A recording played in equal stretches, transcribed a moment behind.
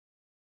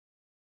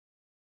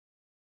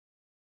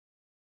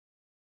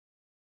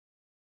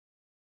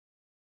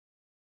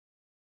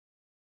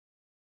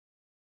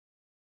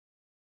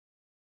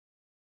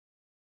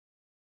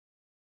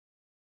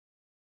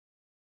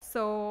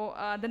So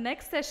the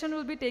next session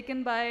will be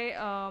taken by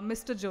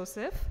Mr.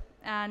 Joseph,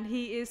 and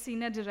he is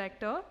Senior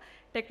Director,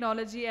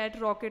 Technology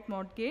at Rocket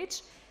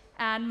Mortgage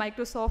and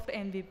Microsoft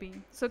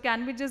MVP. So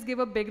can we just give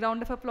a big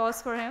round of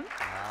applause for him?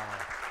 Wow.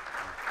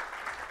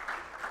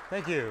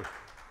 Thank you.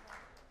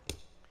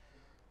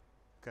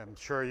 I'm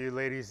sure you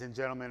ladies and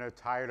gentlemen are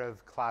tired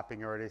of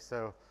clapping already,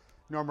 so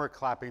no more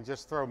clapping.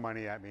 Just throw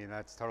money at me, and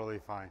that's totally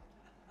fine.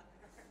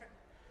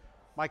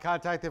 My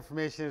contact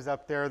information is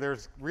up there.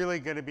 There's really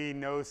going to be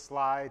no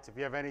slides. If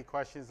you have any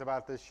questions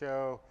about this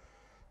show,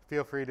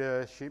 feel free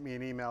to shoot me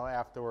an email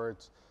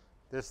afterwards.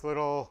 This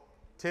little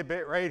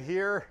tidbit right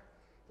here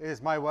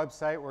is my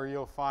website where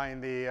you'll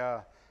find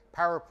the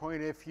PowerPoint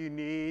if you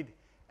need,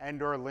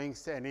 and or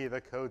links to any of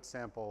the code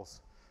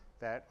samples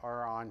that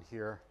are on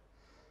here.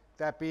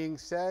 That being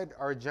said,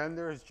 our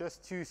agenda is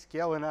just to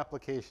scale an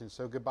application,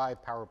 so goodbye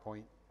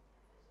PowerPoint.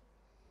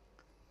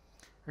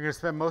 We're going to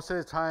spend most of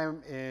the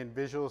time in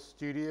Visual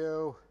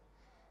Studio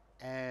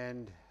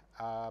and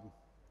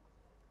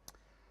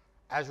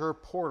Azure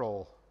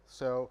Portal.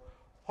 So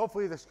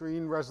hopefully the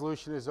screen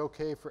resolution is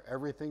okay for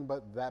everything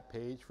but that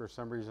page. For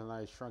some reason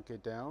I shrunk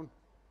it down.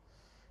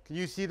 Can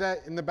you see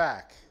that in the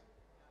back?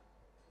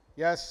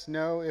 Yes,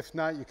 no, if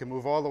not, you can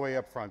move all the way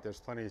up front.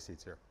 There's plenty of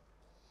seats here.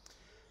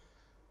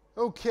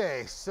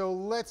 Okay, so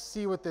let's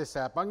see what this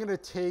app. I'm going to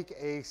take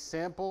a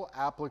sample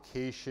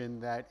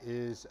application that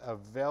is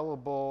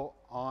available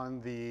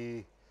on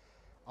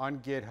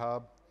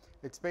GitHub.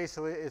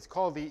 It's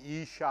called the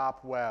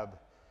eShop Web,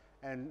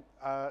 and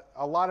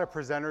a lot of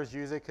presenters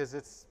use it because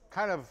it's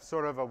kind of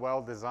sort of a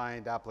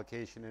well-designed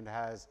application. It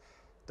has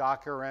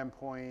Docker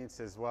endpoints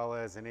as well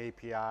as an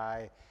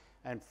API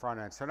and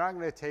front end. So now I'm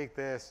going to take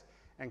this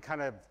and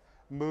kind of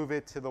move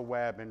it to the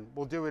web, and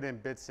we'll do it in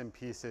bits and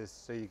pieces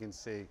so you can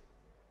see.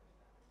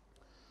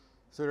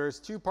 So there's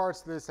two parts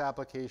to this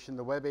application,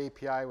 the web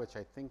API, which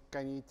I think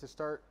I need to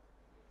start.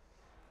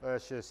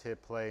 Let's just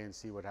hit play and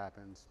see what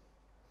happens.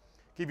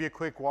 Give you a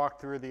quick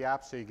walkthrough of the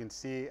app so you can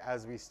see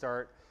as we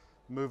start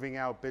moving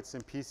out bits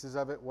and pieces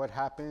of it, what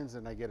happens,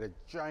 and I get a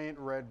giant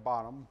red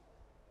bottom.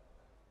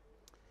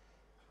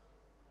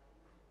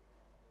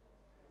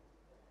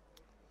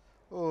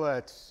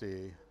 Let's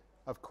see.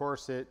 Of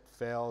course it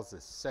fails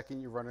the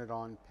second you run it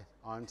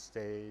on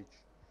stage.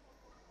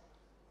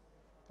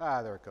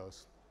 Ah, there it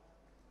goes.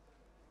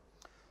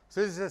 So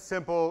this is a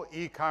simple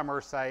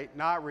e-commerce site,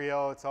 not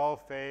real, it's all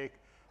fake.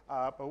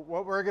 But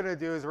what we're gonna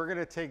do is we're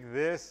gonna take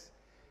this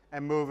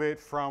and move it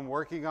from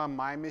working on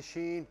my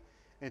machine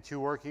into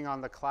working on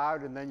the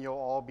cloud, and then you'll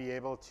all be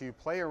able to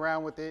play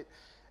around with it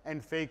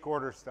and fake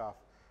order stuff.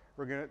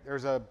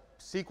 There's a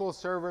SQL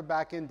Server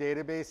backend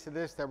database to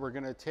this that we're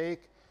gonna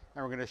take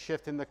and we're gonna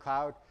shift in the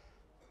cloud.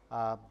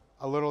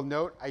 A little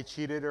note, I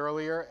cheated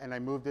earlier and I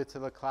moved it to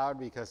the cloud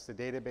because the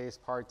database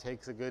part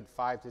takes a good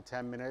 5 to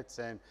 10 minutes,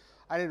 and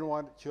I didn't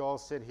want you all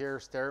sit here,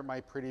 stare at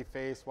my pretty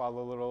face while the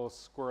little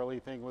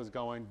squirrely thing was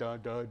going, duh,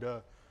 duh,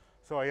 duh.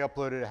 So I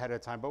uploaded ahead of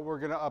time, but we're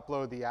gonna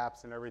upload the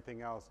apps and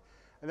everything else.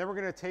 And then we're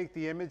gonna take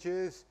the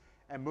images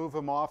and move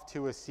them off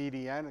to a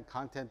CDN, a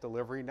content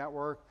delivery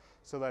network,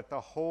 so that the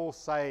whole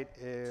site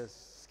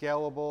is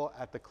scalable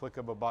at the click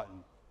of a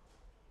button.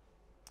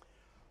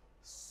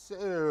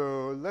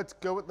 So let's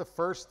go with the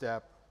first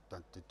step.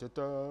 Dun, dun, dun,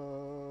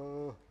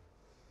 dun.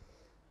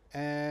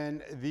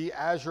 And the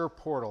Azure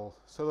portal.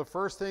 So the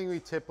first thing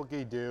we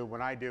typically do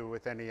when I do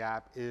with any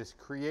app is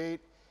create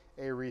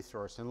a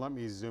resource. And let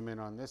me zoom in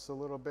on this a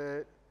little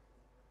bit.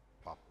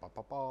 Ba, ba,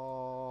 ba,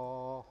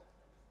 ba.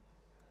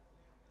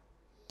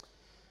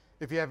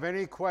 If you have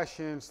any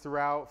questions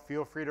throughout,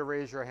 feel free to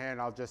raise your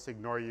hand. I'll just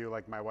ignore you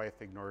like my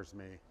wife ignores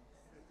me.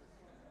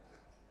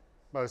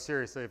 But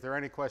seriously, if there are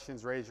any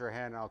questions, raise your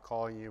hand and I'll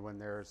call you when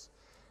there's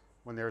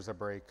a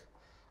break.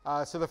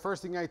 So the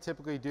first thing I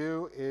typically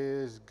do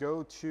is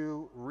go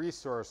to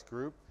resource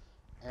group,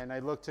 and I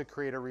look to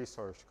create a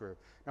resource group.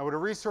 Now what a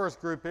resource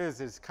group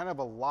is kind of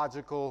a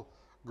logical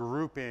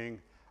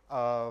grouping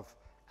of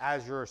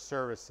Azure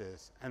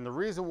services. And the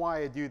reason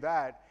why I do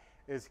that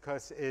is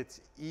because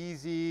it's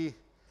easy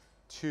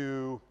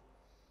to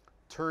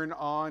turn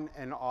on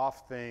and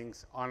off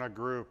things on a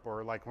group,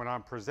 or like when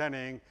I'm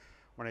presenting,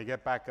 when I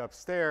get back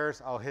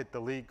upstairs, I'll hit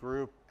delete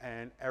group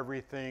and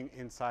everything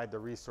inside the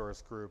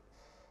resource group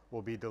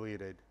will be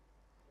deleted.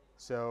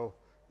 So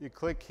you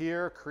click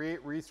here,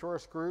 create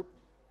resource group,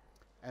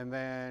 and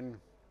then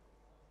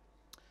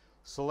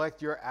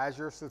select your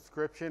Azure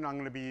subscription. I'm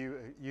going to be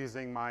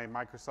using my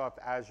Microsoft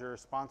Azure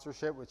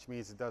sponsorship, which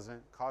means it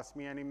doesn't cost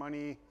me any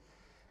money.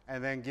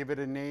 And then give it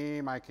a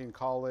name. I can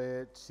call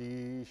it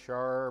C#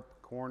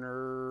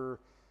 corner,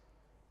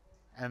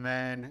 and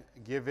then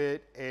give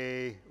it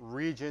a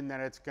region that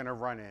it's going to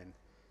run in.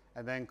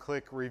 And then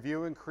click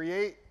review and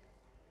create.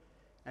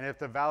 And if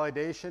the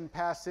validation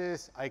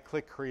passes, I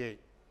click create.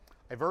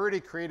 I've already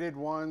created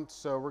one,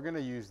 so we're going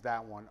to use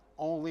that one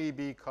only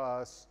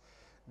because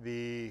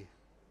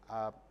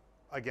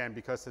again,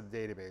 because of the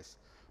database.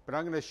 But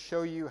I'm going to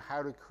show you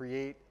how to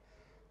create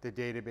the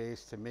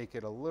database to make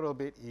it a little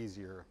bit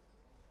easier.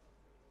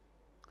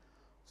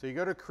 So you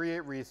go to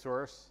create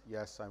resource.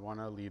 Yes, I want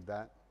to leave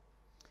that.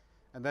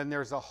 And then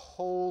there's a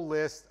whole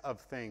list of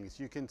things.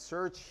 You can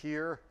search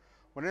here.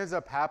 What ends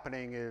up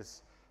happening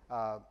is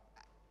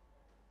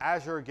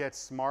Azure gets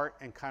smart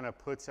and kind of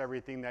puts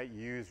everything that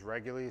you use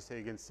regularly. So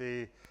you can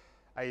see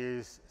I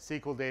use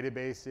SQL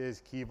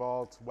databases, Key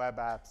Vaults, web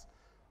apps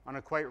on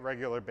a quite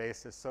regular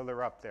basis, so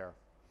they're up there.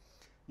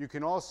 You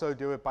can also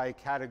do it by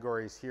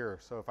categories here.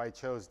 So if I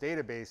chose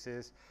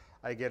databases,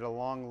 I get a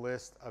long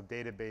list of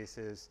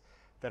databases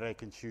that I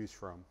can choose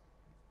from.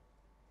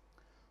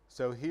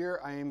 So here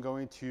I am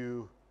going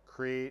to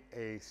create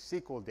a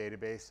SQL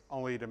database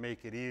only to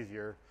make it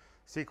easier.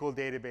 SQL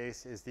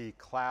database is the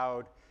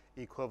cloud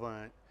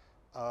equivalent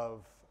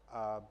of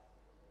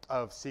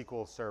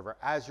SQL Server.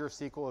 Azure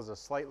SQL is a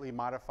slightly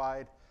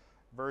modified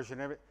version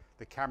of it.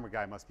 The camera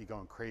guy must be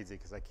going crazy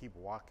because I keep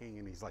walking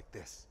and he's like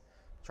this,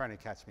 trying to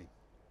catch me.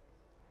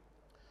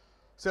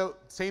 So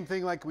same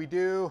thing like we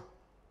do.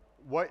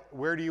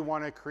 Where do you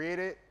want to create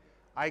it?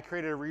 I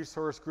created a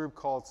resource group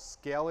called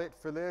Scale It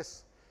for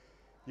this.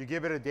 You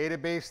give it a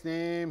database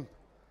name.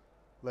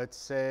 Let's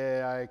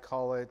say I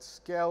call it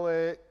Scale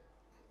It,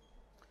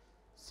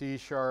 C#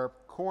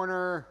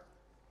 corner.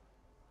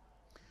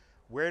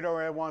 Where do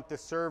I want the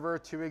server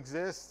to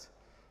exist?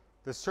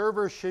 The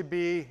server should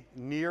be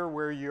near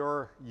where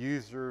your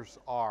users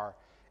are.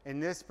 In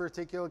this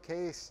particular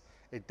case,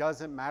 it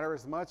doesn't matter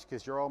as much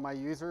because you're all my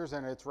users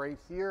and it's right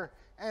here,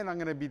 and I'm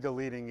going to be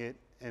deleting it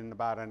in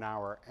about an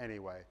hour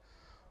anyway.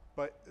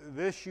 But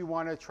this, you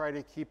want to try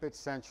to keep it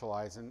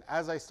centralized. And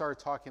as I start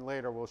talking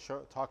later, we'll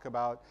talk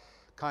about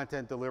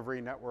content delivery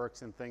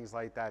networks and things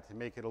like that to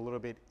make it a little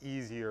bit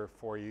easier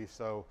for you,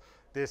 so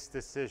this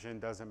decision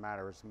doesn't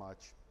matter as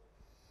much.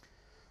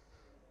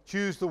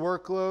 Choose the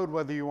workload,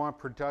 whether you want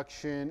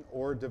production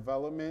or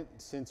development.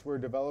 Since we're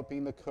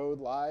developing the code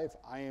live,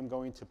 I am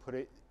going to put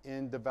it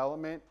in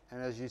development. And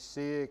as you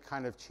see, it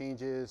kind of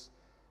changes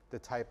the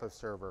type of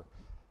server.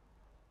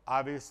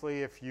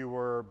 Obviously, if you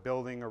were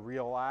building a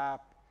real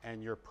app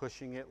and you're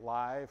pushing it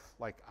live,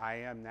 like I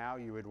am now,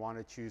 you would want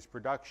to choose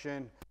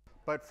production.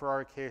 But for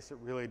our case, it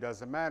really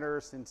doesn't matter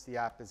since the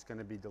app is going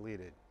to be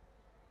deleted.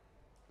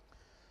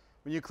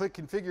 When you click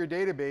Configure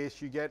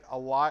Database, you get a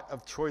lot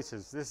of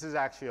choices. This is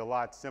actually a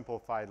lot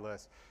simplified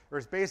list.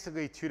 There's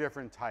basically two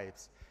different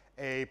types.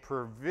 A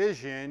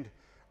provisioned,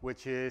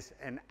 which is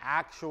an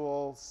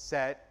actual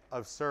set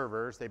of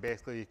servers. They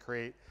basically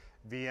create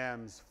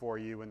VMs for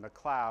you in the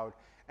cloud,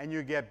 and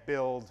you get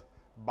billed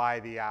by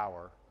the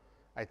hour.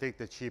 I think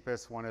the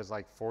cheapest one is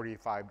like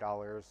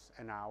 $45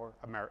 an hour,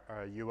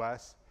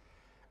 US.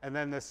 And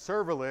then the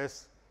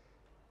serverless,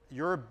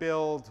 you're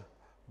billed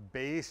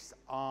based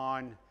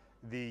on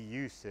the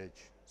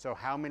usage. So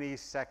how many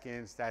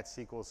seconds that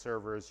SQL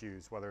server is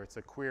used, whether it's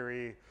a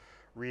query,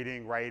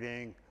 reading,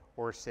 writing,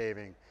 or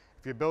saving.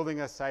 If you're building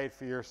a site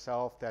for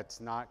yourself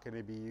that's not going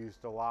to be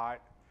used a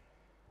lot,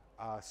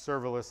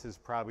 serverless is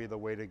probably the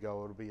way to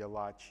go. It'll be a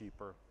lot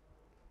cheaper.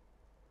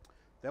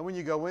 Then when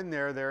you go in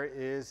there, there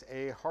is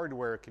a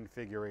hardware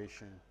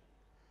configuration.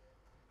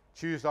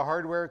 Choose the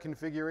hardware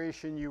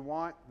configuration you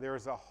want.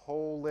 There's a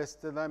whole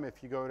list of them.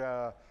 If you go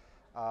to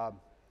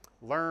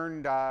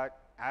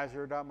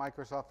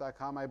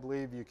learn.azure.microsoft.com, I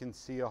believe, you can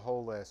see a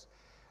whole list.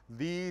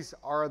 These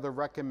are the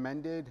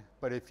recommended,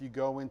 but if you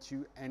go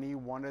into any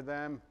one of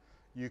them,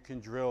 you can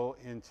drill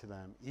into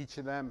them. Each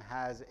of them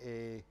has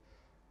a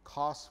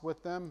cost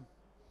with them.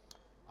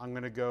 I'm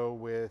going to go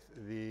with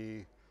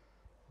the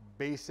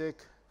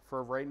basic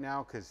for right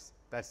now because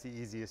that's the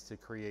easiest to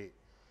create.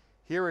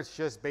 Here it's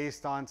just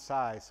based on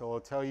size. So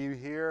I'll tell you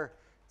here,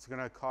 it's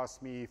going to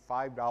cost me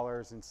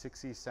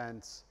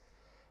 $5.60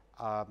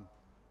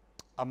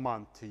 a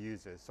month to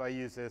use this. So I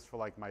use this for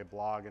like my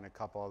blog and a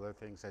couple other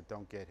things that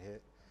don't get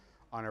hit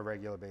on a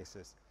regular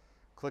basis.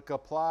 Click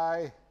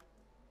apply,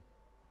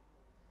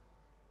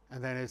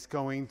 and then it's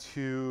going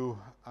to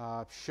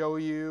show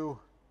you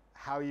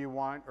how you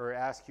want, or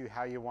ask you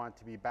how you want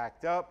to be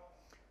backed up.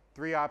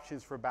 3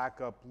 options for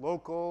backup: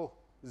 local,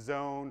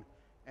 zone,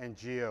 and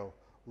geo.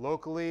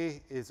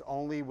 Locally is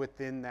only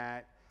within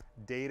that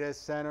data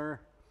center.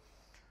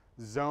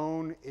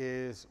 Zone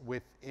is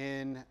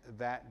within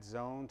that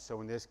zone.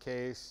 So in this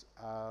case,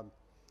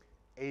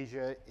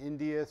 Asia,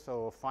 India,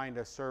 so we'll find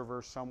a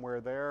server somewhere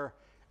there.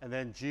 And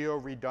then geo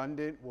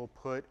redundant will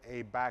put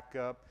a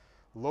backup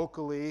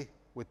locally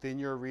within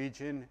your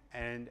region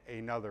and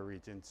another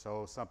region.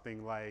 So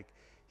something like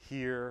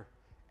here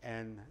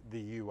and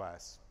the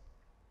US.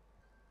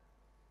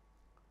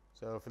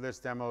 So for this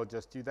demo,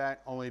 just do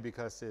that only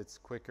because it's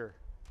quicker.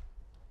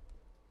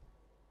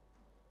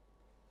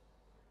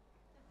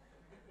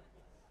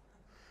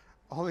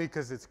 Only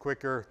because it's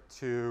quicker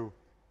to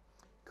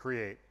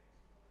create.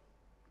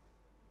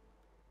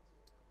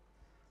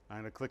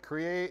 I'm going to click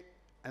create,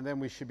 and then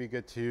we should be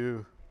good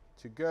to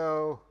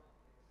go.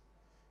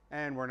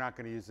 And we're not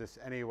going to use this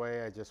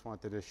anyway. I just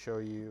wanted to show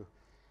you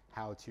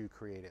how to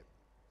create it.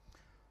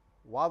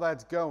 While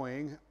that's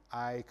going,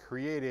 I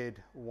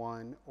created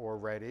one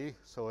already.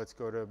 So let's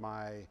go to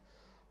my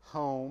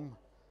home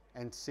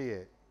and see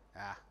it.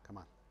 Come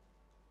on.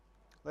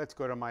 Let's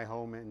go to my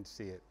home and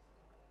see it.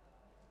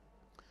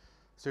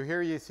 So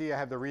here you see I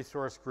have the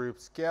resource group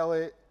scale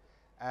it,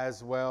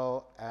 as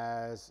well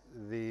as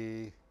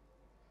the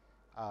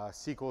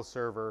SQL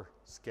Server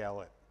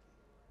scale it.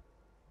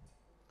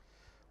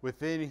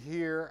 Within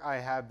here, I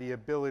have the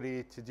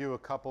ability to do a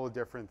couple of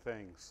different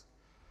things.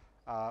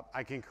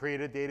 I can create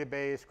a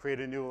database, create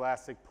a new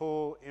elastic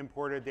pool,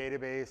 import a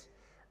database,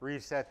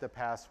 reset the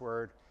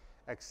password,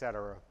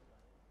 etc.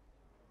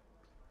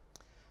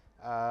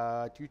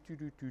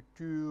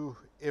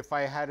 If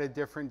I had a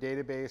different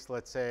database,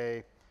 let's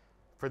say,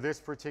 for this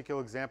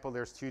particular example,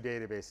 there's two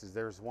databases.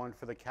 There's one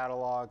for the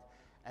catalog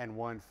and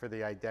one for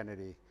the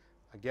identity.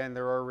 Again,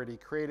 they're already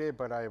created,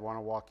 but I want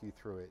to walk you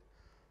through it.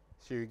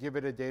 So you give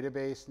it a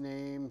database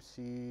name,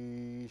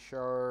 C#DB.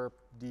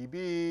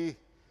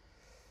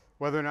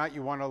 Whether or not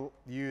you want to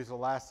use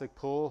Elastic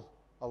Pool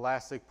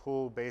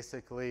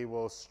basically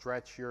will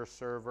stretch your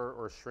server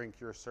or shrink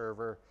your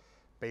server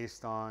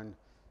based on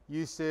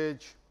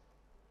usage.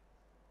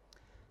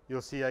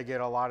 You'll see I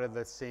get a lot of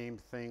the same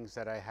things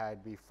that I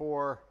had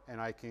before, and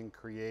I can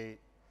create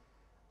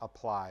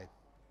apply,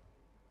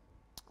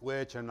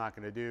 which I'm not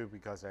going to do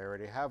because I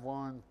already have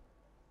one.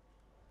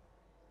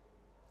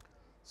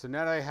 So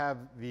now that I have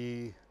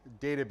the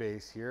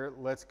database here,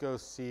 let's go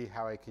see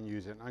how I can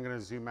use it. I'm going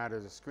to zoom out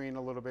of the screen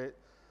a little bit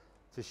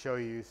to show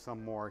you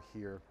some more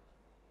here.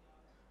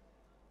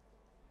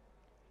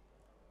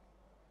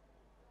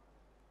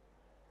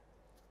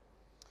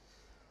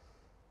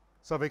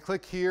 So if I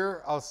click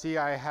here, I'll see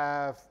I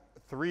have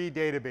 3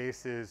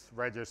 databases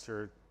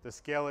registered. The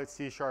Scale It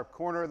C#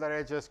 corner that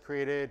I just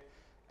created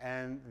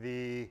and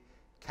the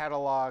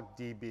catalog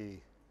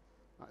DB.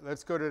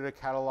 Let's go to the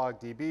catalog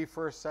DB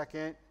for a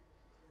second.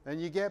 Then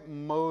you get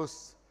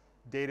most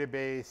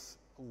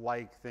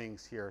database-like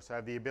things here. So I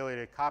have the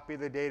ability to copy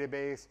the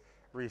database,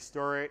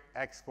 restore it,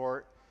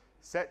 export,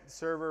 set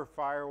server,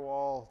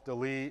 firewall,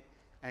 delete,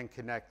 and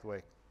connect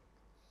with.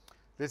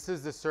 This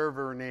is the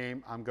server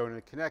name I'm going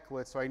to connect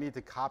with, so I need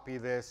to copy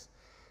this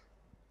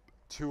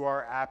to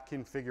our app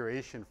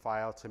configuration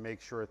file to make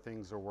sure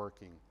things are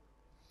working.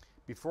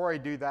 Before I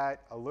do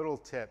that, a little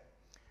tip.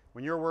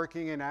 When you're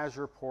working in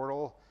Azure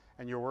Portal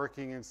and you're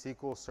working in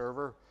SQL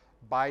Server,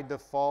 by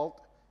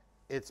default,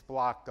 it's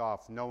blocked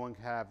off. No one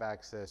can have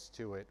access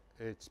to it.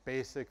 It's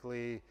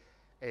basically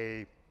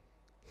a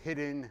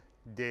hidden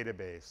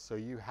database, so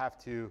you have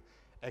to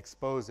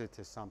expose it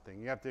to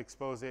something. You have to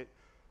expose it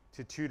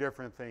to 2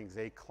 different things: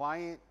 a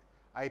client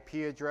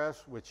IP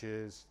address, which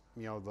is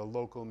the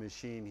local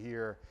machine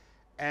here,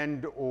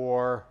 and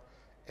or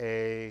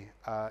a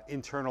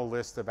internal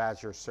list of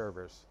Azure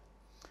servers.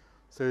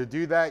 So to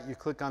do that, you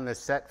click on the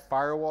set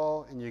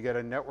firewall and you get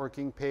a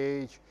networking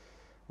page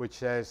which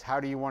says, how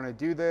do you want to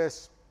do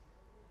this?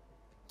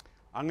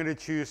 I'm going to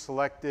choose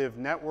selective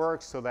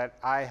networks so that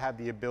I have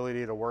the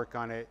ability to work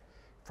on it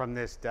from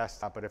this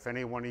desktop. But if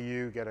any one of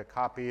you get a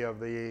copy of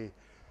the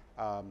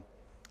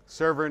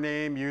server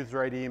name,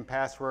 user ID, and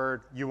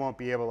password, you won't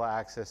be able to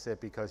access it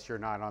because you're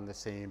not on the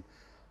same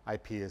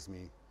IP as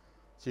me.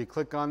 So you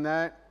click on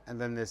that, and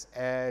then this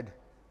add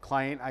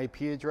client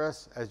IP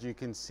address. As you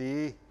can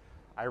see,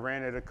 I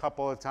ran it a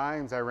couple of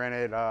times. I ran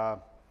it,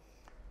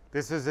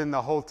 this is in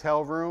the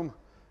hotel room,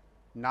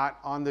 not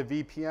on the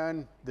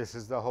VPN. This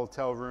is the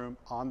hotel room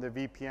on the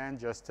VPN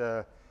just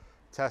to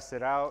test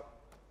it out.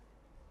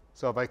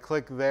 So if I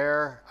click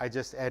there, I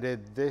just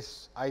added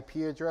this IP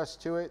address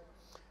to it.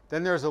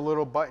 Then there's a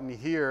little button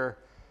here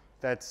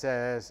that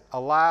says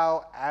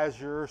allow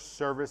Azure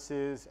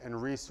services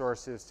and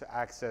resources to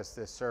access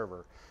this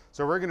server.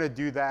 So we're going to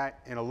do that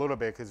in a little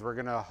bit because we're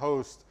going to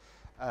host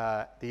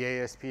the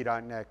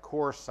ASP.NET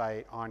Core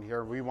site on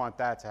here. We want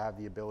that to have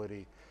the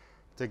ability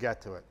to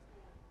get to it.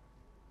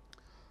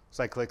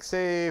 So I click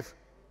save.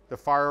 The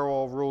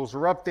firewall rules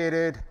are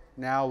updated.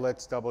 Now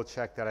let's double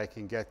check that I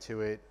can get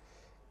to it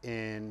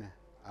in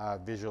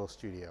Visual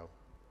Studio.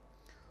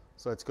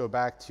 So let's go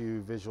back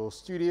to Visual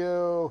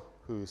Studio,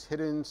 who's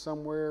hidden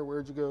somewhere.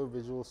 Where'd you go,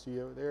 Visual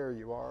Studio? There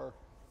you are.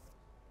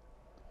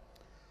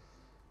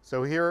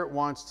 So here it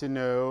wants to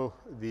know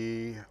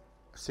the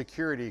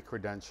security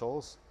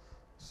credentials.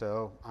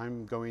 So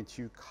I'm going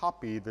to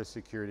copy the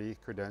security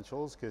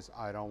credentials because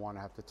I don't want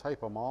to have to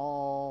type them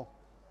all.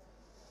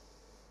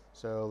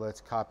 So let's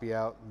copy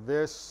out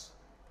this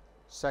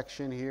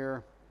section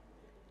here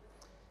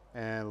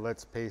and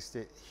let's paste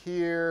it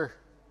here.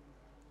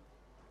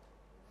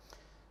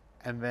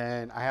 And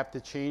then I have to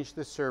change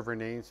the server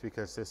names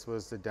because this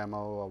was the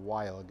demo a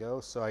while ago.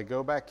 So I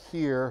go back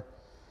here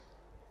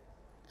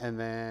and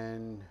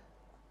then,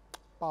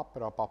 where'd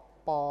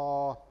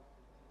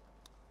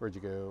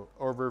you go?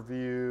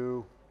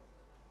 Overview.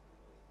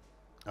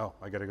 Oh,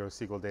 I gotta go to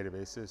SQL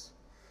databases.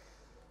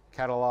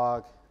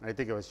 Catalog, and I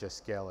think it was just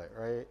Scale It,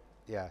 right?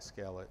 Yeah,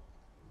 Scale It.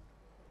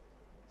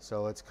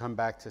 So let's come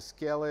back to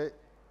Scale It.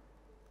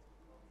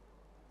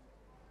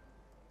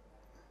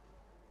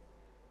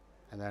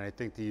 And then I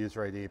think the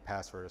user ID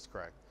password is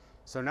correct.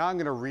 So now I'm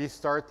going to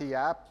restart the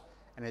app,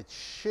 and it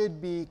should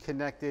be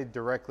connected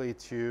directly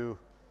to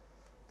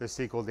the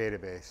SQL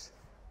database.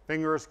 If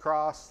Fingers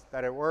crossed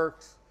that it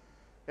works.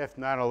 If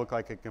not, I'll look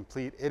like a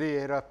complete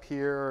idiot up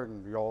here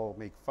and you all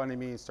make fun of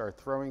me and start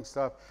throwing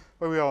stuff.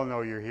 But we all know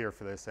you're here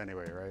for this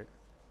anyway, right?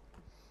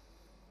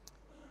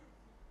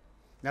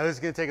 Now this is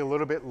going to take a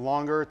little bit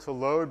longer to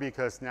load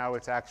because now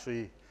it's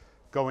actually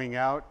going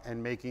out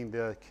and making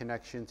the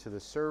connection to the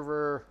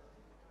server.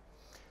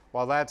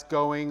 While that's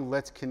going,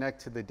 let's connect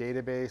to the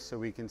database so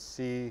we can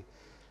see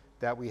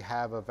that we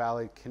have a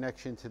valid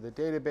connection to the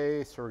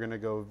database. So we're going to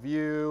go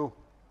View,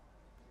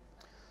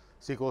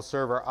 SQL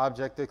Server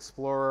Object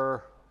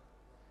Explorer,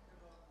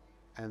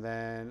 and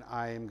then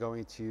I am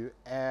going to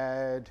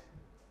add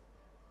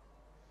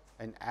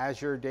an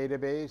Azure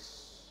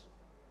database.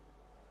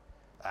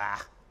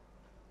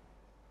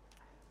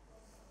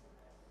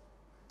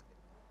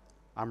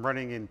 I'm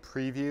running in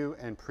preview,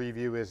 and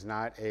preview is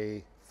not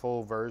a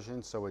full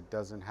version, so it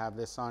doesn't have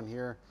this on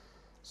here.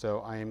 So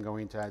I am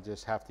going to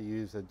just have to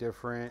use a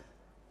different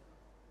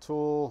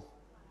tool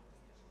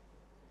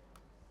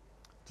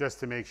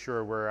just to make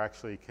sure we're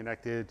actually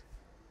connected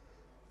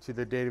to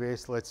the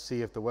database. Let's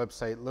see if the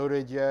website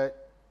loaded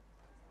yet.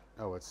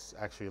 Oh, it's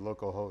actually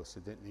localhost.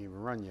 It didn't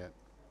even run yet.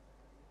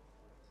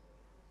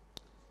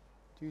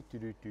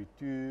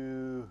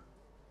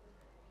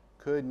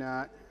 Could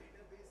not.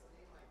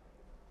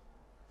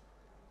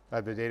 I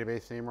have the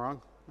database name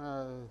wrong?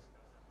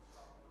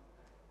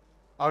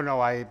 Oh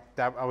no, I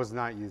was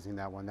not using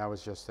that one. That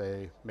was just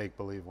a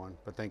make-believe one,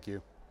 but thank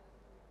you.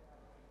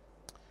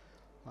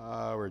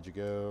 Where'd you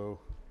go?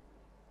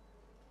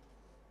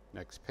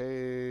 Next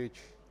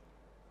page.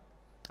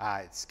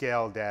 It's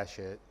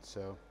scale-it,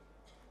 so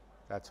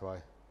that's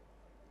why.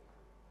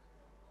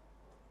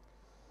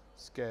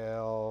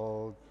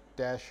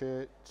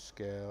 Scale-it,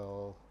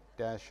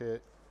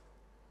 scale-it,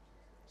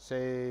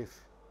 save,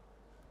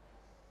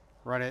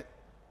 run it.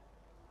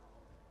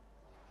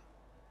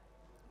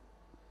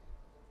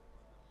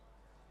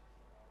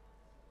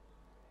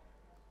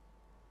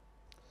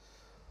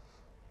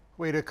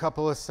 Wait a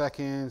couple of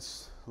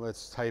seconds.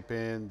 Let's type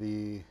in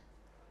the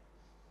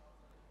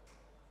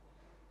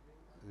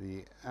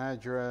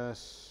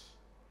address.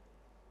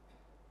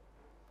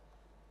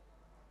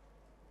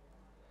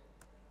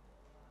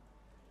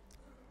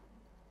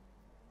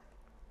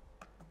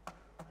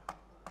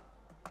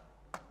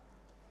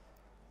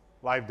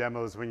 Live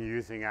demos when you're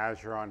using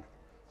Azure on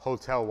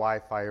hotel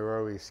Wi-Fi are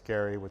always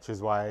scary, which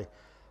is why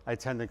I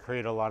tend to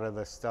create a lot of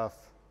the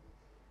stuff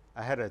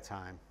ahead of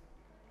time.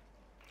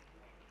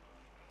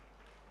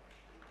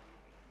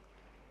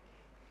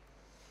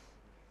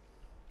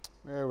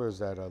 Where was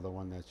that other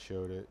one that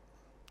showed it?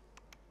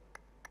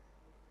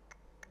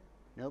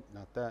 Nope,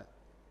 not that.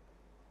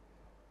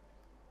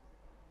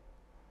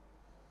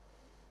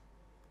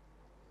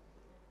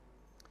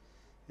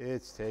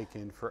 It's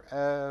taken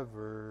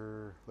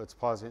forever. Let's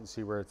pause it and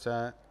see where it's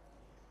at.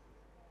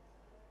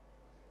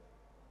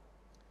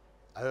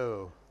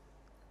 Oh,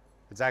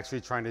 it's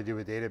actually trying to do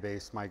a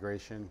database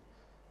migration.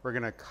 We're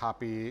going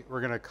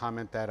to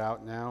comment that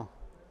out now.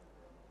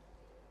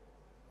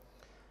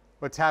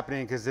 What's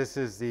happening, because this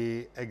is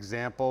the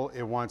example,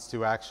 it wants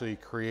to actually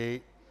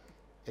create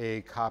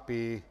a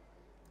copy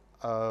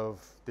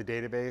of the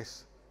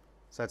database.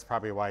 So that's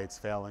probably why it's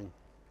failing.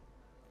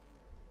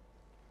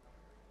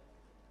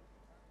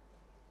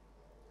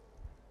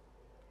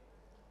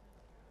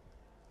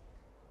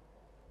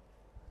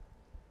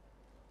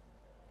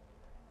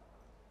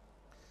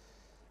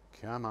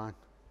 Come on.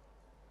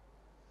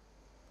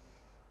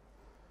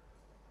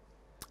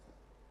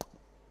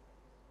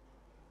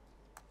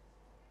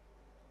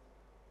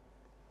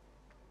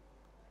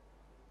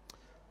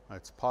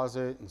 Let's pause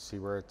it and see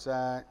where it's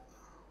at.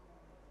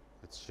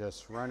 It's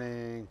just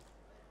running.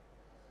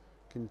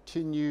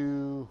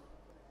 Continue.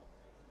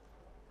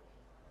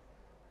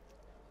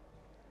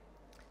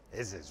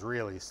 This is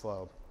really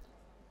slow.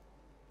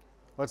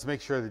 Let's make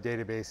sure the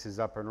database is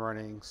up and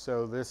running.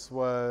 So this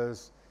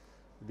was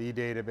the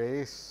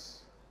database.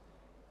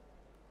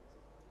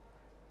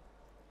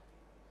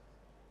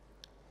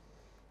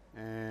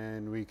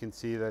 And we can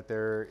see that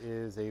there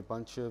is a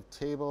bunch of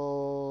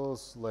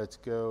tables. Let's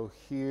go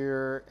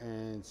here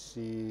and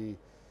see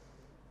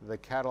the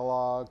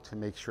catalog to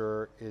make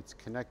sure it's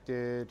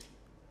connected.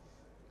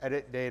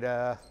 Edit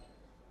data.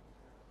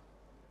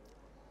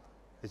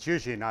 It's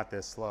usually not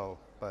this slow,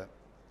 but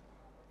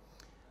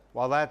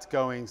while that's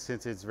going,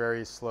 since it's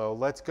very slow,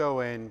 let's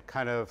go and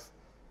kind of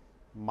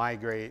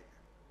migrate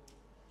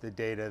the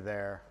data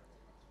there.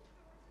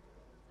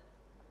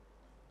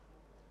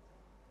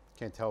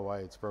 Can't tell why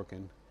it's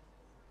broken.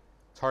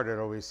 It's hard to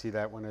always see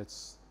that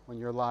when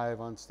you're live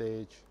on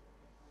stage.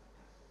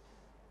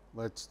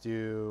 Let's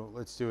do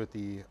it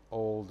the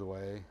old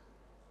way.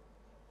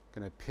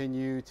 Gonna pin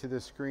you to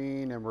the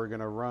screen and we're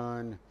gonna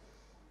run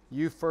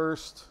you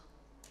first.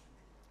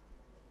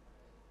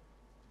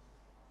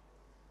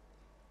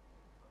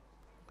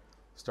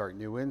 Start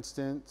new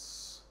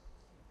instance.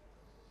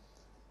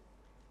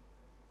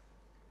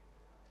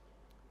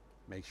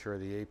 Make sure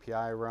the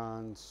API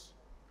runs.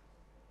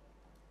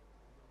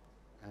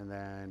 And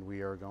then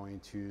we are going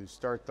to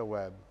start the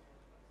web.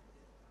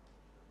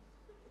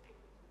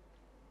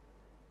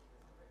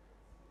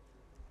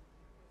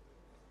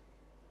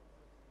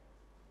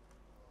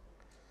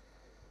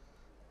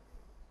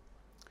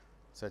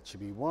 So that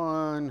should be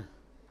one.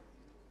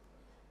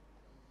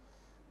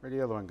 Where'd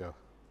the other one go?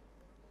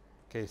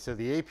 Okay, so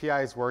the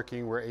API is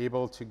working. We're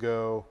able to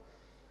go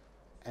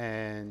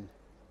and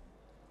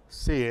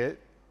see it.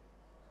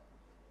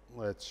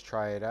 Let's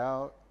try it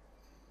out.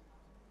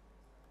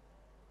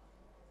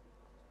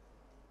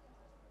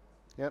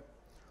 Yep.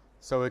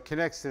 So it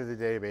connects to the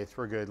database.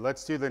 We're good.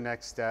 Let's do the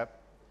next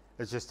step.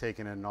 It's just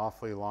taking an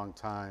awfully long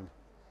time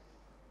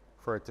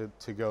for it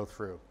to go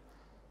through.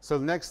 So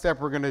the next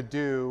step we're going to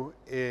do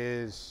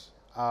is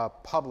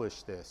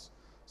publish this.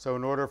 So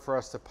in order for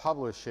us to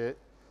publish it,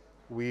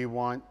 we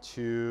want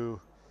to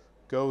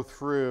go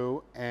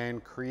through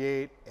and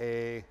create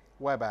a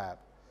web app.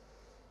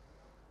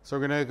 So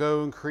we're going to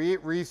go and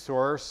create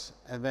resource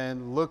and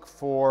then look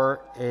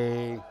for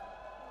a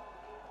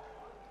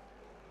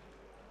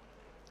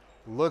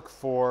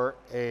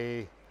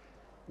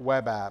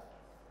web app.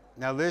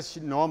 Now this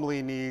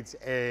normally needs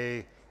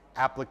a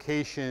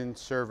application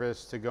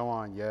service to go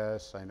on.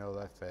 Yes, I know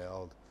that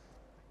failed.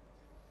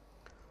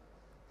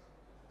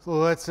 So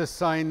let's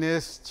assign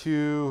this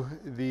to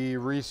the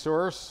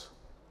resource.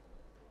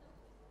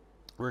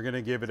 We're going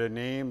to give it a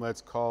name.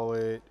 Let's call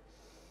it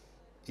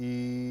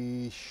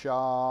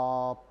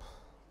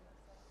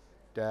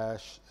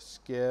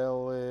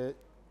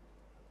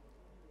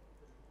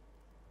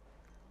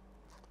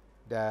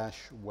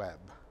eShop-scale-it-web.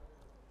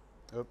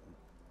 Oop.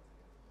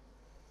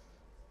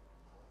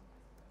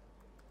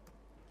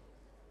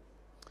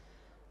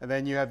 And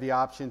then you have the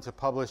option to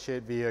publish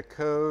it via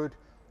code,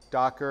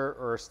 Docker,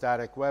 or a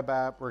static web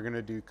app. We're going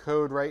to do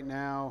code right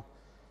now.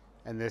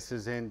 And this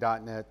is in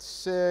 .NET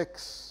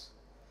 6.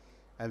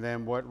 And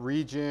then what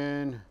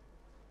region?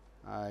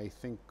 I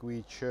think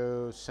we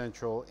chose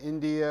Central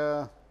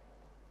India.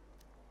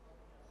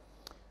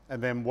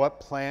 And then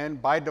what plan?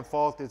 By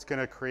default, it's going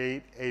to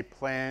create a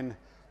plan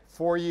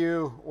for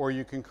you, or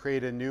you can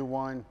create a new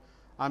one.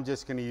 I'm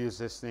just going to use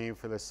this name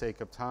for the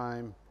sake of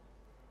time.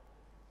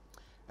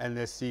 And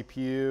this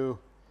CPU,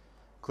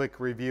 click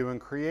Review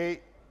and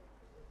Create.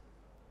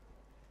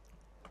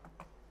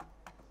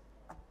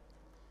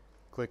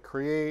 Click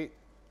Create.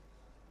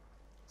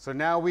 So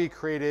now we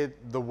created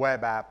the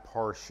web app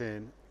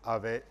portion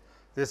of it.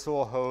 This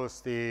will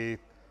host the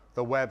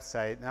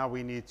website. Now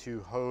we need to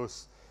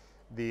host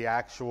the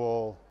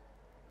actual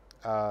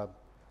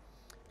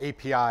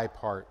API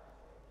part.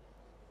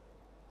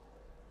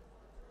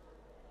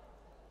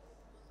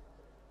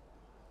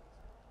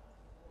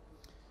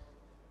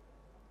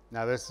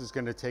 Now this is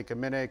going to take a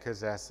minute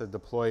because it has to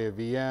deploy a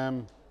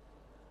VM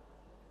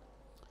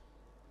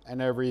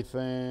and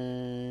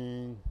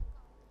everything.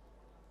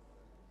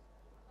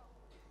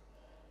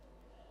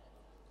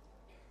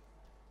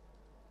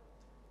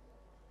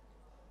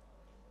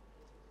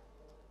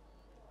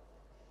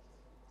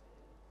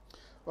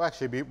 Well,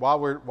 actually, while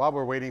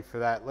we're waiting for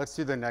that, let's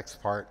do the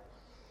next part.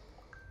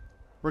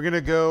 We're going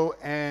to go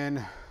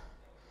and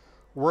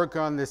work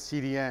on the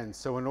CDN.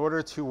 So in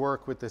order to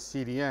work with the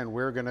CDN,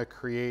 we're going to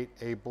create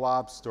a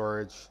blob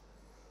storage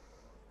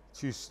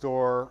to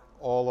store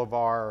all of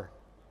our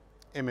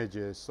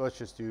images. So let's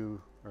just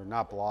do, or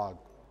not blob.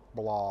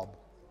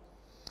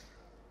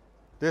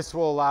 This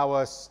will allow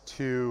us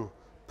to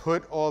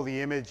put all the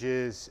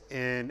images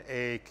in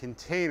a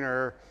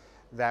container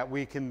that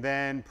we can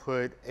then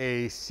put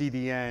a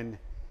CDN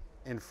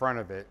in front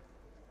of it.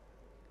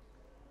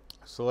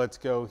 So let's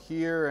go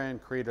here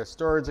and create a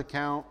storage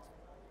account.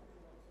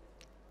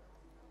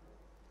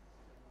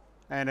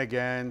 And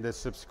again, the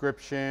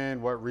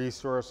subscription, what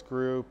resource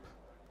group.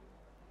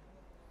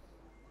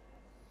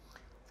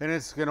 Then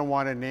it's going to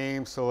want a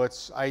name. So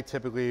I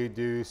typically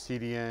do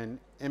CDN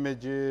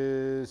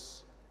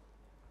images.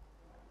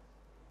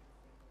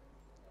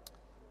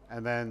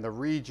 And then the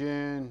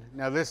region.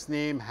 Now this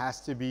name has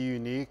to be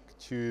unique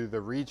to the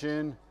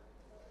region.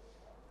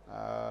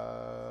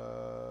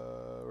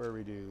 Where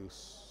we do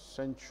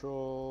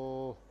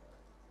Central,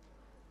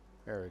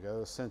 there we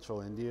go,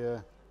 Central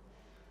India.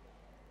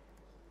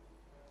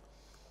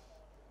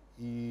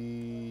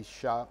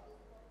 eShop.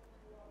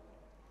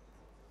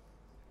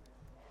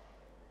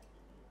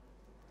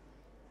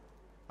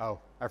 Oh,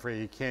 I forget,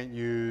 you can't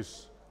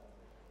use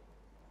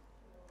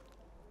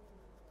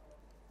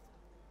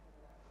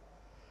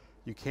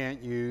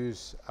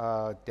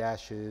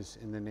dashes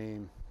in the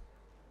name.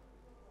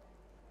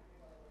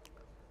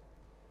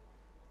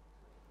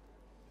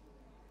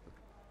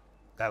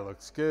 That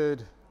looks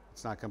good.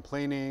 It's not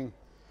complaining.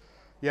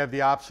 You have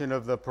the option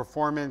of the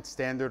performance,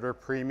 standard, or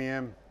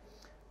premium.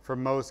 For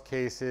most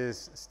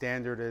cases,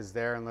 standard is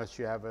there unless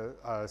you have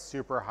a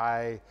super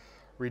high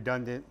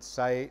redundant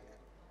site.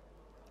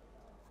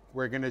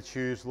 We're going to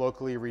choose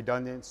locally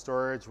redundant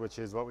storage, which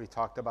is what we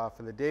talked about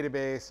for the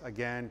database.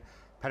 Again,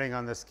 depending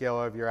on the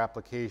scale of your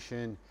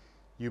application,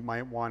 you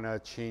might want to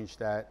change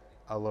that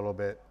a little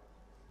bit.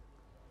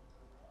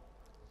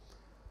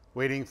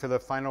 Waiting for the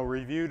final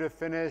review to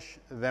finish,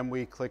 then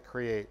we click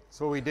Create.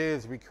 So what we did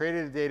is we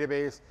created a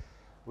database,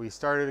 we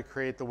started to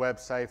create the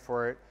website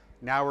for it.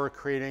 Now we're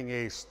creating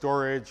a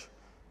storage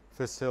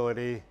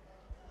facility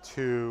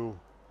to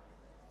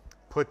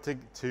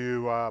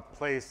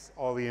place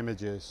all the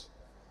images.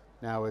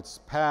 Now it's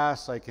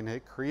passed, I can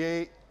hit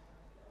create,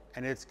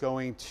 and it's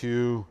going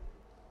to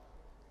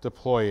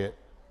deploy it.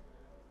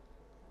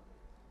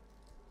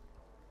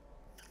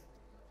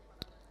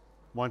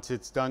 Once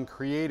it's done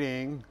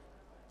creating,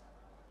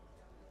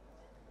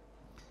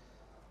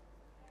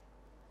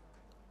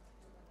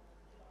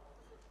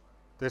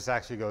 this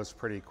actually goes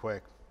pretty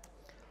quick.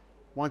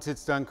 Once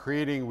it's done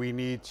creating, we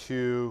need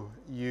to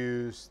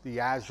use the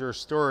Azure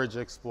Storage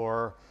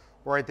Explorer,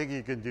 or I think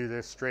you can do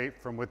this straight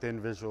from within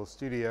Visual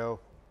Studio,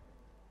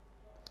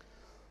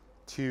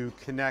 to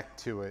connect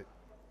to it.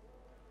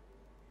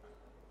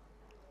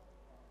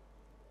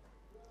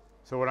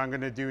 So what I'm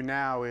going to do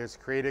now is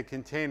create a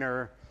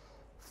container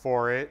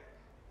for it,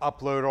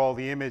 upload all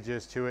the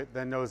images to it,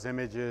 then those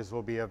images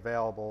will be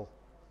available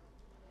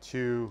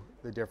to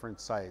the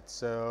different sites.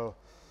 So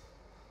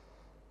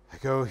I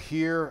go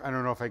here, I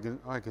don't know if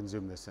I can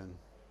zoom this in.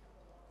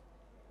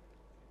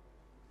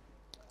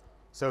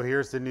 So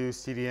here's the new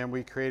CDN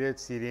we created,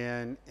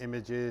 CDN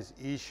Images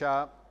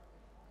eShop.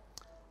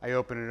 I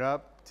open it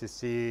up to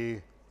see,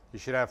 you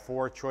should have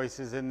 4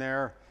 choices in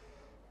there: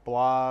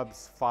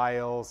 blobs,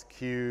 files,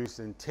 queues,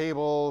 and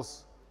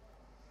tables.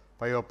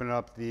 If I open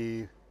up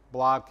the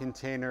blob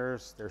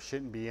containers, there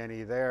shouldn't be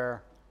any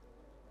there.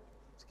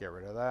 Let's get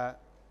rid of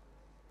that.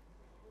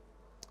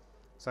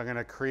 So I'm going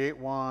to create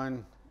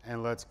one,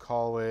 and let's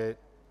call it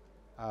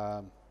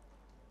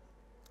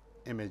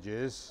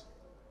images.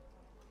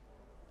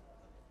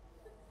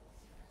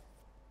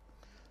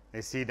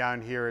 You see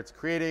down here it's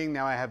creating.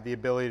 Now I have the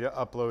ability to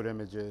upload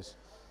images.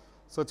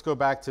 So let's go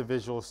back to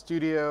Visual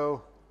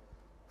Studio,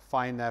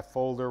 find that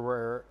folder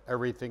where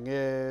everything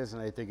is,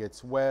 and I think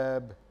it's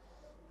web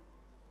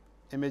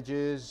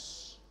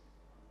images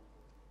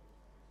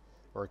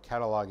or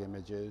catalog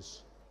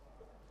images.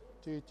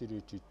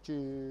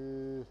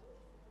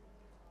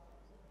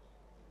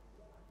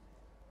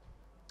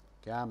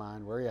 Come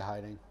on, where are you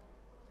hiding?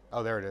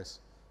 Oh, there it is,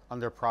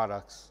 under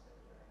products.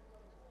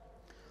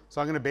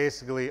 So I'm going to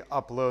basically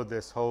upload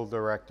this whole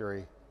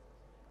directory.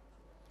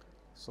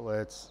 So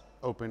let's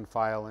open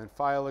File in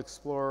File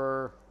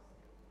Explorer.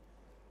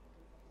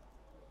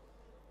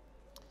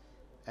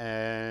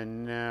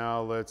 And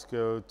now let's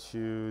go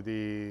to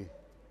the,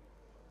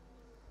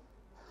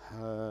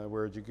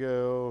 where'd you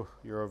go?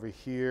 You're over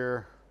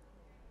here.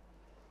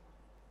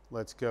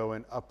 Let's go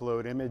and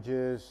upload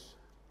images.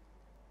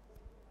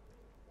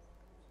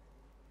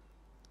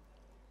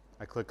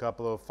 I click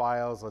upload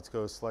files. Let's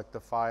go select the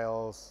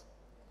files.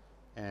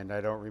 And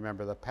I don't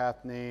remember the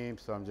path name,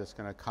 so I'm just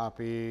going to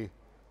copy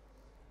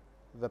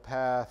the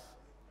path,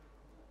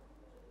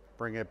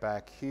 bring it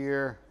back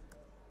here,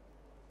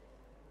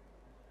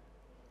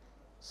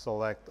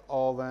 select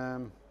all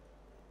them,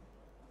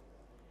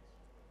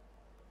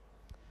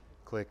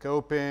 click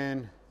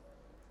open,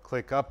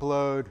 click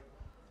upload,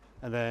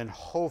 and then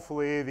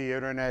hopefully the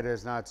internet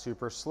is not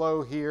super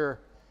slow here,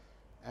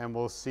 and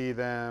we'll see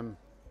them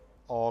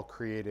all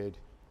created.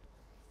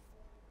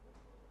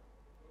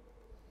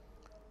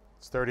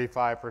 It's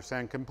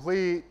 35%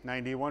 complete,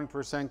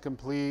 91%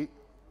 complete,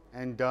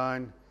 and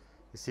done.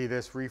 You see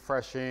this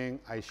refreshing.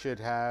 I should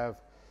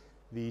have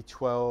the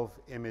 12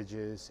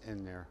 images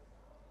in there.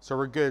 So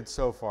we're good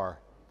so far.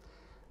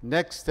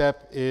 Next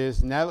step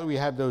is, now that we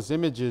have those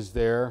images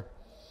there,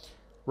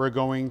 we're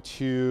going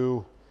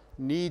to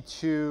need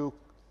to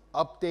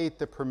update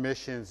the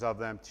permissions of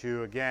them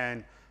to,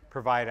 again,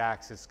 provide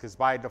access, because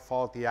by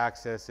default the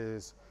access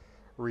is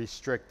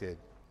restricted.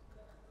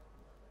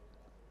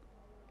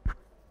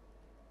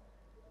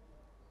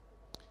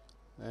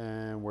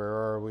 And where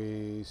are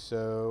we?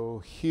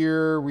 So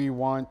here we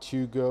want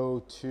to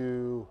go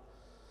to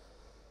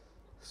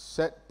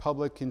set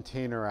public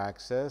container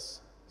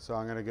access. So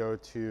I'm going to go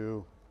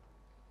to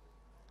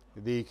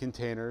the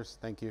containers.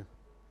 Thank you.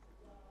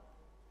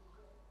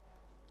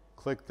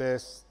 Click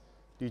this,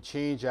 do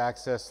change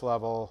access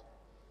level,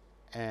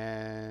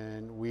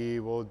 and we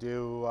will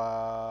do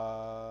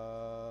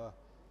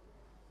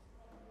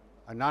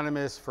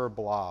anonymous for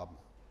blob.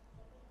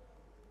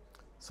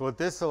 So what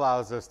this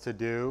allows us to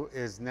do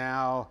is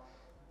now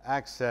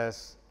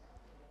access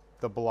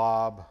the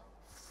blob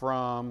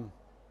from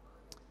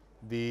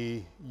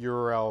the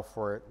URL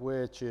for it,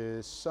 which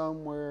is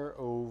somewhere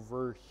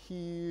over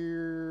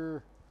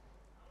here.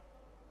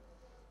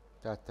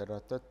 Da, da, da,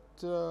 da,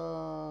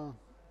 da.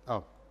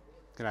 Oh,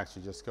 can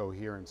actually just go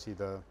here and see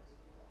the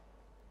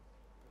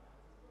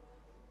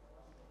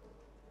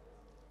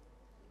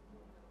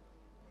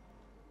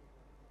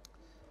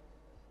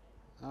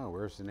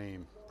where's the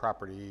name?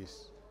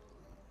 Properties.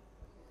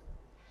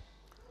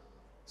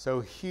 So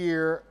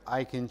here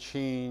I can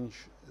change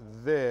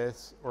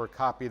this or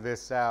copy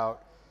this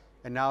out,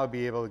 and now I'll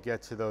be able to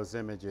get to those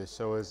images.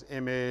 So as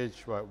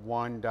image, what,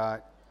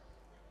 1.png,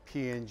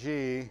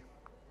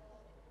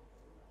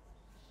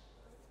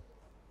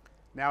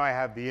 now I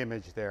have the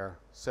image there.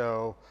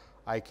 So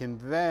I can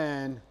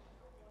then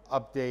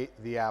update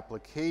the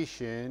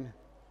application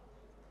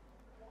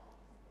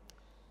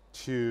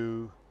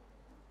to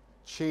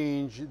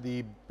change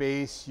the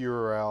base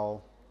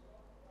URL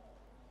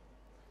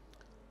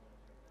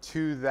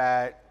to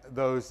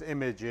those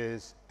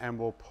images, and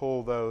we'll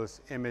pull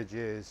those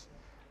images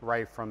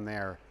right from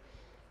there.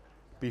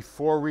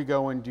 Before we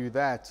go and do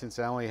that, since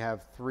I only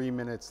have 3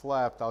 minutes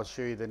left, I'll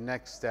show you the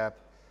next step,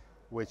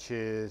 which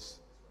is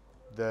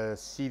the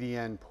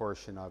CDN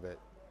portion of it.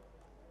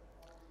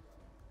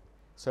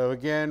 So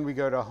again, we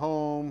go to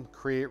Home,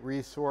 Create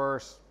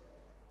Resource,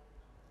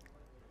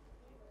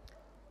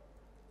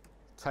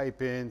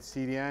 type in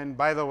CDN.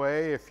 By the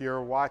way, if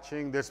you're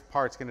watching, this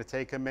part's going to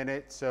take a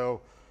minute.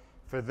 So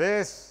for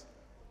this,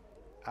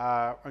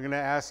 I'm going to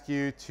ask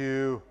you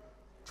to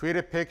tweet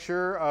a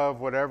picture of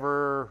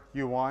whatever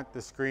you want,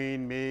 the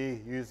screen,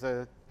 me, use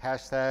the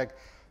hashtag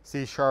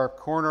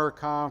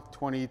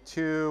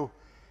C#CornerConf22,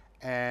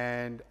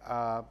 and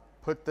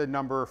put the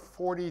number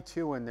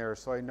 42 in there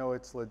so I know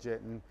it's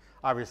legit. And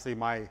obviously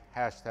my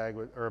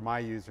hashtag or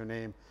my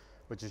username,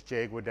 which is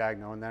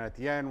Guadagno. And then at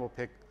the end, we'll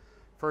pick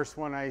first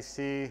one I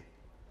see,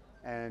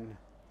 and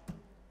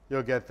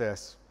you'll get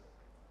this.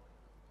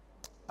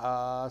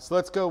 So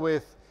let's go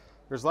with,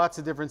 there's lots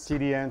of different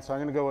CDNs, so I'm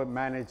going to go with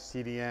Manage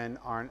CDN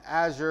on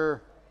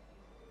Azure.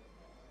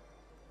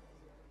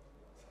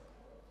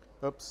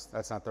 Oops,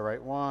 that's not the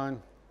right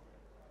one.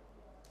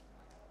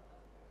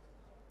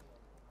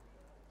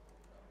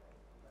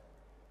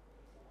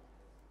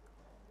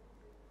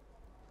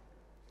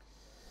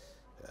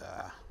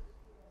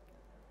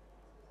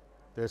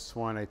 This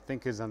one I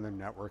think is under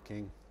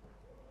networking.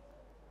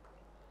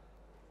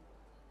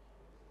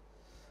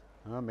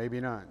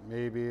 Maybe not.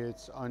 Maybe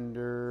it's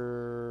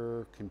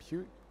under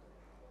compute.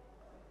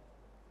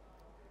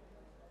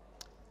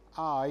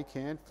 I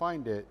can't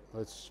find it.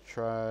 Let's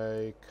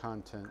try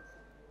content.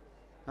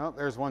 Oh,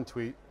 there's one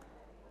tweet.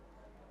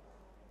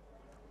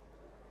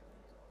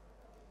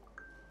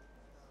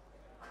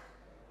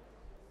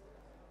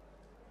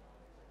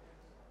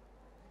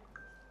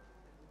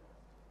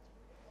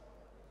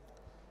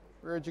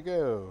 Where'd you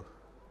go?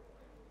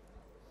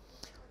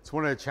 It's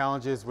one of the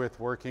challenges with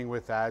working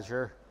with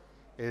Azure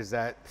is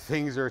that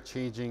things are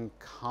changing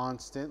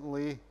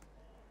constantly.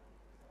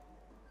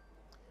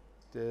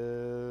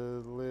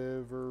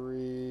 Delivery.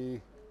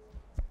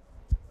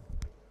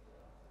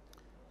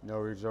 No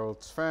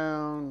results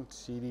found.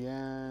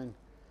 CDN.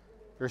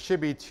 There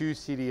should be 2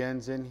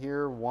 CDNs in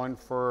here. One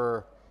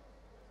for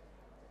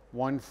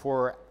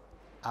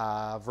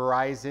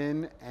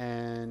Verizon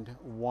and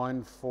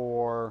one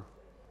for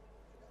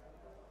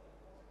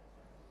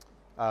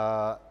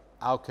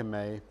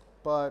Alchemy,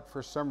 but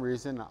for some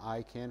reason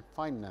I can't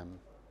find them.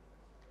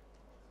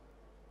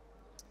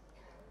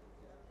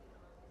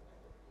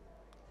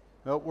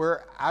 Well,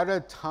 we're out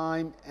of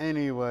time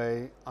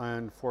anyway,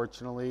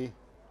 unfortunately.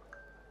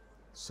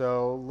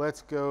 So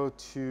let's go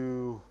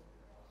to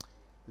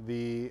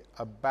the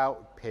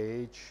About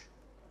page.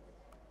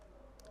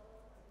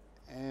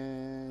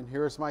 And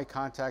here's my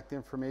contact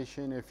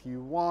information if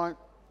you want.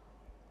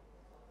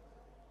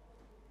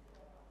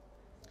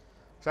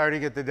 Sorry to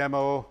get the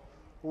demo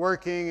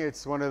working.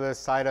 It's one of the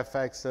side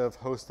effects of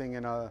hosting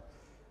in a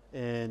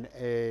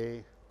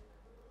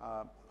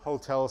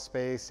hotel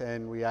space,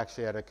 and we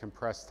actually had a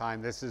compressed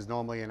time. This is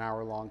normally an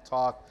hour-long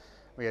talk.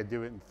 We had to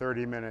do it in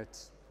 30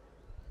 minutes.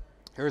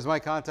 Here's my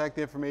contact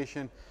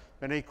information.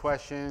 Any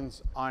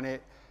questions on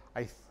it,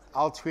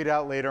 I'll tweet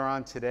out later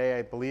on today.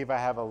 I believe I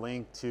have a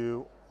link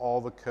to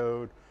all the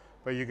code,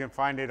 but you can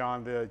find it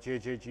on the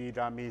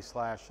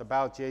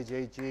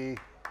jjg.me/aboutjjg.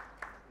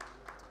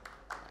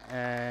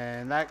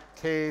 And in that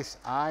case,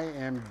 I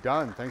am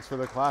done. Thanks for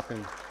the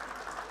clapping.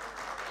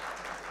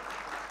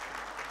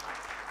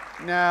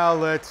 Now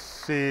let's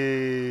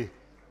see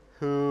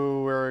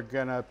who we're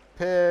gonna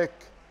pick,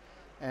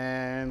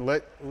 and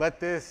let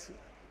this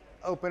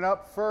open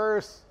up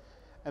first,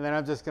 and then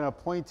I'm just gonna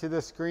point to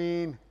the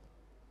screen.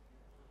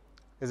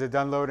 Is it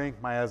done loading?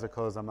 My eyes are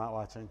closed, I'm not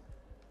watching.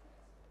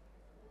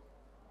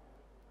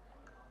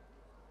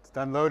 It's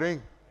done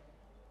loading?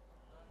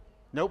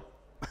 Nope.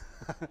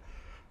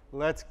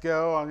 Let's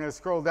go. I'm going to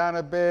scroll down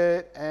a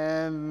bit,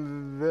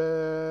 and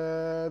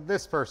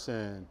this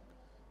person.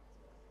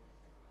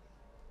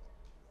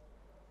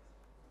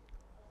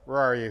 Where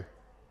are you?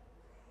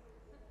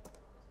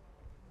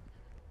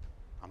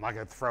 I'm not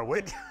going to throw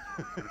it.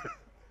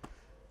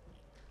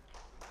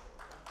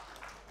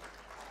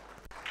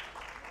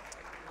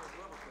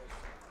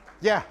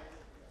 Yeah.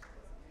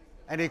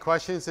 Any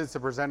questions since the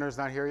presenter's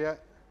not here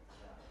yet?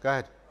 Go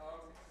ahead.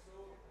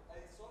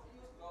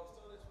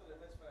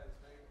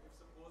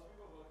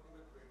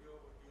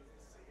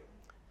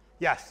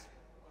 Yes.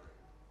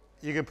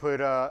 You can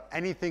put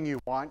anything you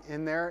want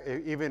in there,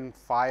 even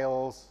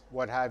files,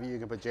 what have you. You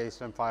can put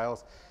JSON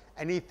files.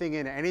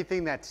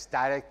 Anything that's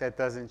static that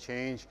doesn't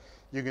change,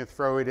 you can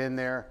throw it in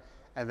there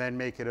and then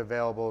make it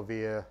available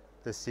via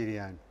the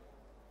CDN.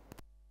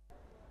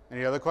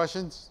 Any other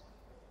questions?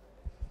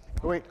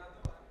 Oh, wait.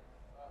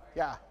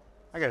 Yeah.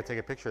 I got to take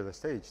a picture of the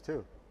stage,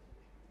 too.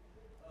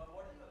 I saw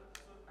we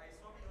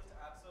used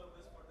app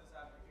service for this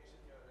application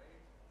here, right?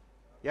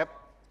 Yep.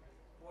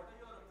 What are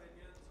your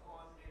opinions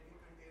on maybe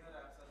container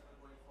apps as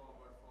well going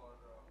forward for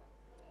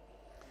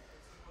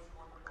suppose you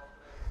want to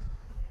authorize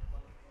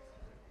one of these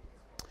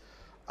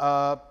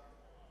I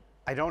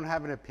don't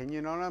have an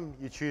opinion on them.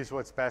 You choose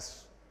what's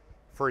best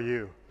for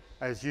you.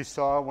 As you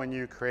saw when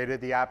you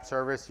created the app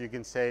service, you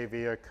can say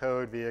via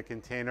code, via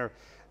container.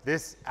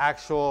 This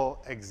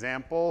actual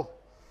example,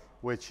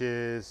 which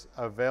is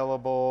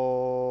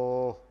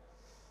available,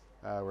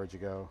 where'd you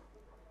go?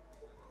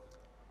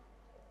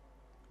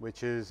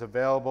 Which is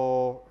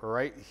available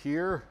right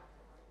here.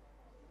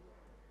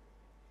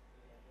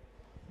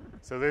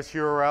 So this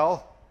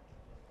URL,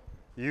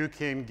 you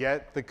can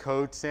get the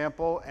code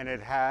sample, and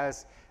it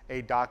has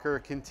a Docker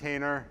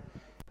container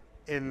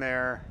in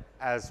there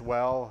as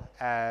well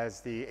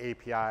as the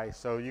API.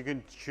 So you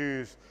can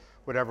choose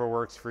whatever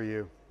works for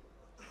you.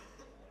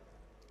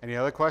 Any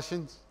other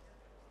questions?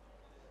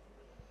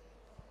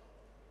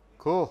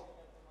 Cool.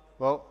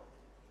 Well,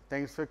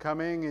 thanks for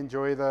coming.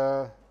 Enjoy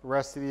the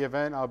rest of the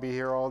event. I'll be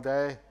here all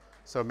day,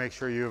 so make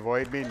sure you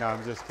avoid me. No,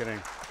 I'm just kidding.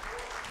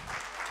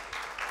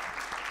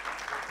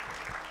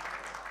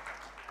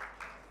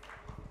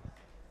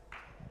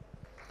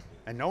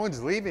 And no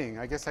one's leaving.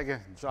 I guess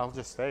I'll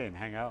just stay and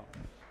hang out.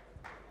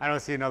 I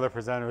don't see another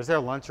presenter. Is there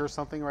lunch or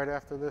something right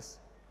after this?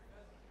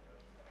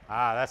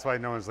 Ah, that's why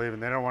no one's leaving.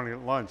 They don't want to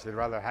get lunch. They'd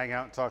rather hang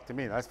out and talk to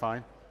me. That's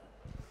fine.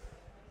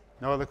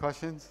 No other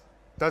questions?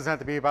 Doesn't have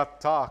to be about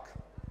the talk.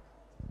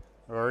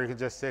 Or you can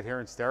just sit here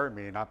and stare at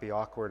me and not be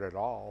awkward at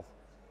all.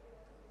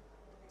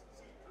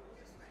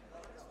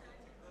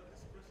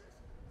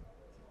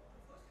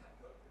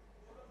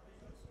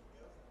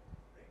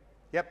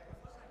 Yep.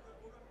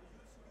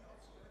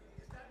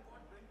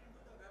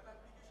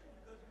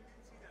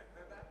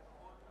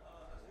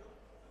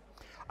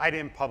 I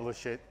didn't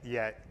publish it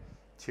yet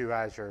to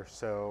Azure,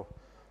 so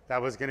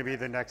that was going to be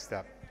the next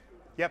step.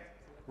 Yep.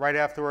 Right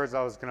afterwards,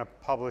 I was going to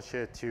publish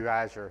it to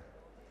Azure.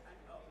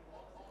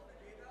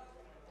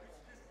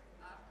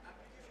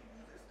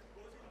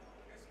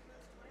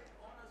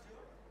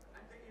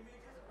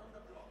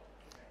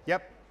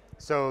 Yep.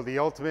 So the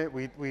ultimate,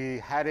 we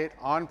had it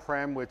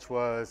on-prem, which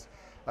was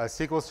a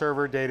SQL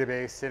Server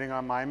database sitting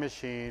on my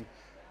machine.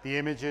 The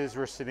images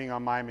were sitting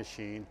on my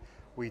machine.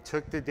 We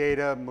took the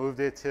data,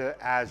 moved it to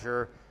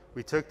Azure.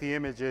 We took the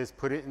images,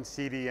 put it in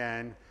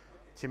CDN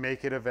to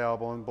make it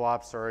available in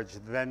blob storage.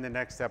 Then the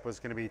next step was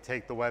going to be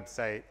take the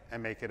website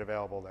and make it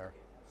available there.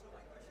 So my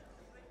question is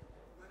like,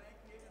 when I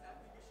create an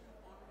application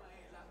on my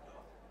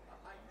laptop,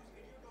 I use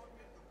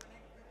ADO.NET to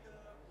connect with the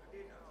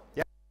data.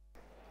 Yep.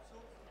 So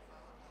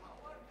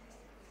how are these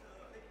things,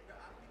 like the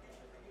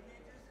application, the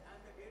images and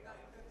the data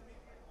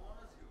interconnected on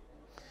Azure?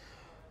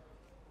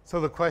 So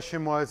the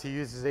question was, he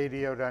uses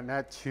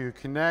ADO.NET to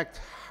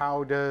connect.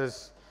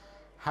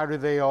 How do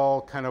they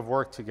all kind of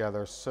work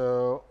together?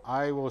 So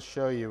I will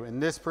show you. In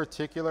this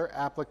particular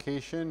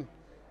application,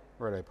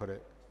 where did I put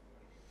it?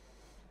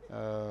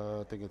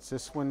 I think it's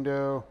this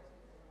window.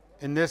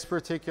 In this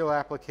particular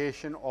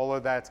application, all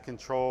of that's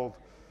controlled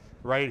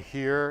right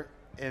here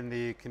in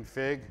the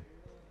config.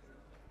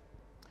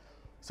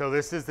 So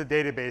this is the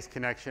database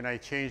connection. I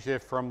changed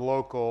it from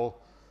local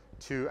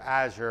to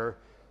Azure.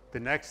 The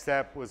next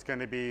step was going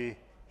to be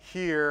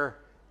here,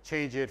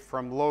 change it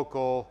from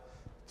local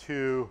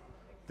to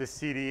the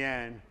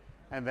CDN,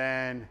 and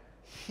then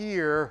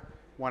here,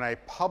 when I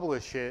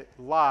publish it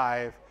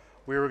live,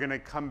 we were going to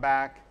come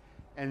back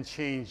and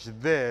change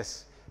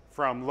this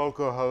from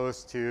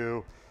localhost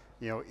to,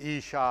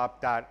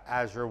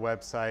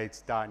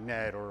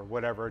 eshop.azurewebsites.net or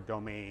whatever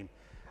domain.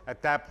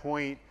 At that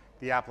point,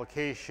 the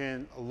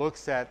application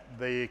looks at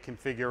the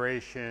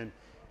configuration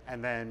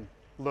and then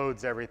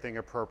loads everything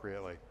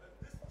appropriately.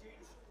 This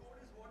change code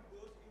is what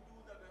goes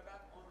into the web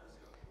app on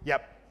Azure.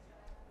 Yep.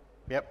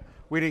 Yep.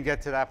 We didn't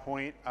get to that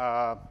point.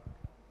 I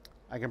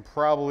can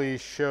probably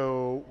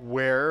show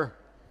where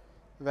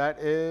that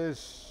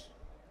is,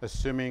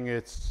 assuming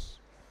it's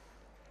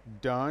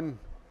done.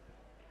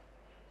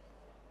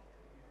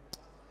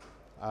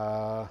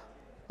 I'll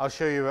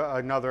show you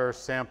another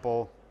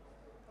sample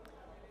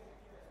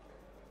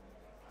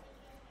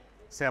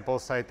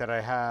site that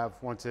I have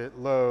once it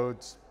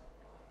loads.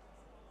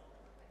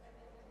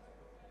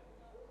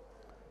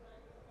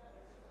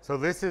 So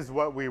this is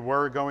what we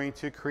were going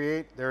to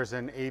create. There's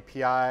an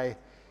API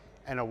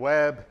and a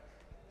web.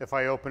 If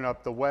I open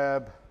up the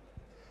web,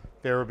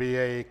 there will be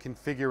a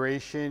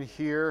configuration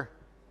here.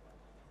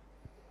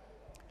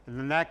 And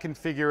then that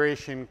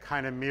configuration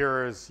kind of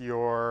mirrors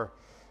your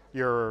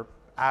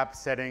app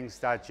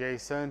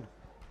settings.json.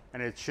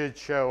 And it should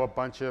show a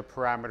bunch of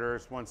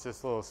parameters once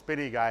this little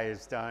spinny guy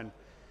is done.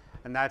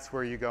 And that's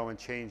where you go and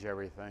change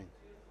everything.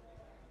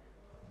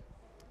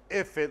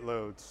 If it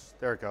loads,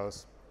 there it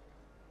goes.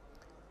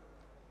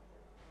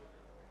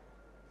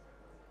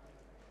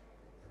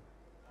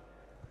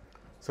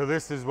 So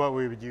this is what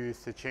we would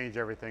use to change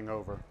everything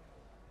over.